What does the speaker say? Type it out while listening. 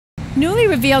Newly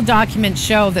revealed documents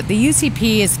show that the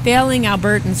UCP is failing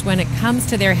Albertans when it comes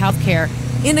to their health care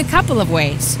in a couple of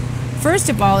ways. First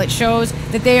of all, it shows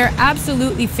that they are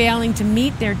absolutely failing to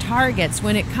meet their targets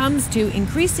when it comes to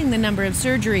increasing the number of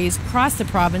surgeries across the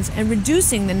province and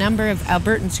reducing the number of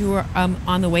Albertans who are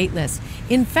on the wait list.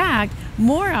 In fact,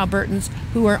 more Albertans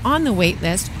who are on the wait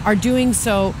list are doing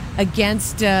so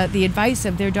against the advice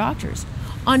of their doctors.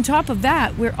 On top of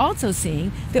that, we're also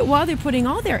seeing that while they're putting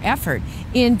all their effort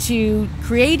into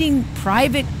creating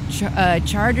private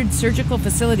chartered surgical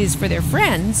facilities for their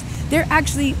friends, they're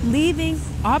actually leaving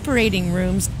operating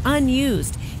rooms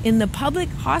unused in the public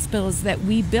hospitals that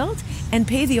we built and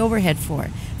pay the overhead for.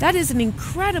 That is an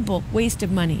incredible waste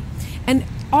of money. And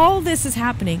all this is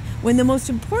happening when the most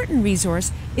important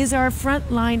resource is our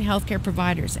frontline healthcare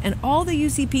providers. And all the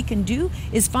UCP can do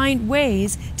is find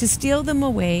ways to steal them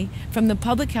away from the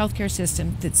public healthcare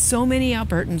system that so many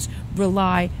Albertans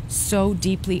rely so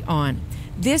deeply on.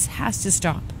 This has to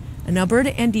stop. An Alberta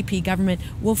NDP government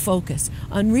will focus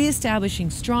on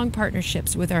reestablishing strong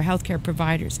partnerships with our healthcare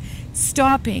providers,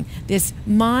 stopping this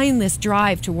mindless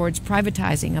drive towards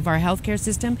privatizing of our healthcare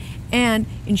system, and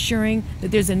ensuring that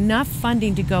there's enough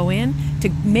funding to go in to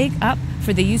make up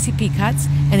for the UCP cuts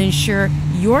and ensure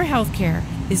your healthcare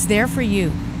is there for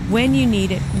you when you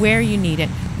need it, where you need it,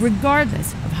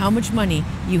 regardless of how much money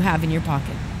you have in your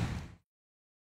pocket.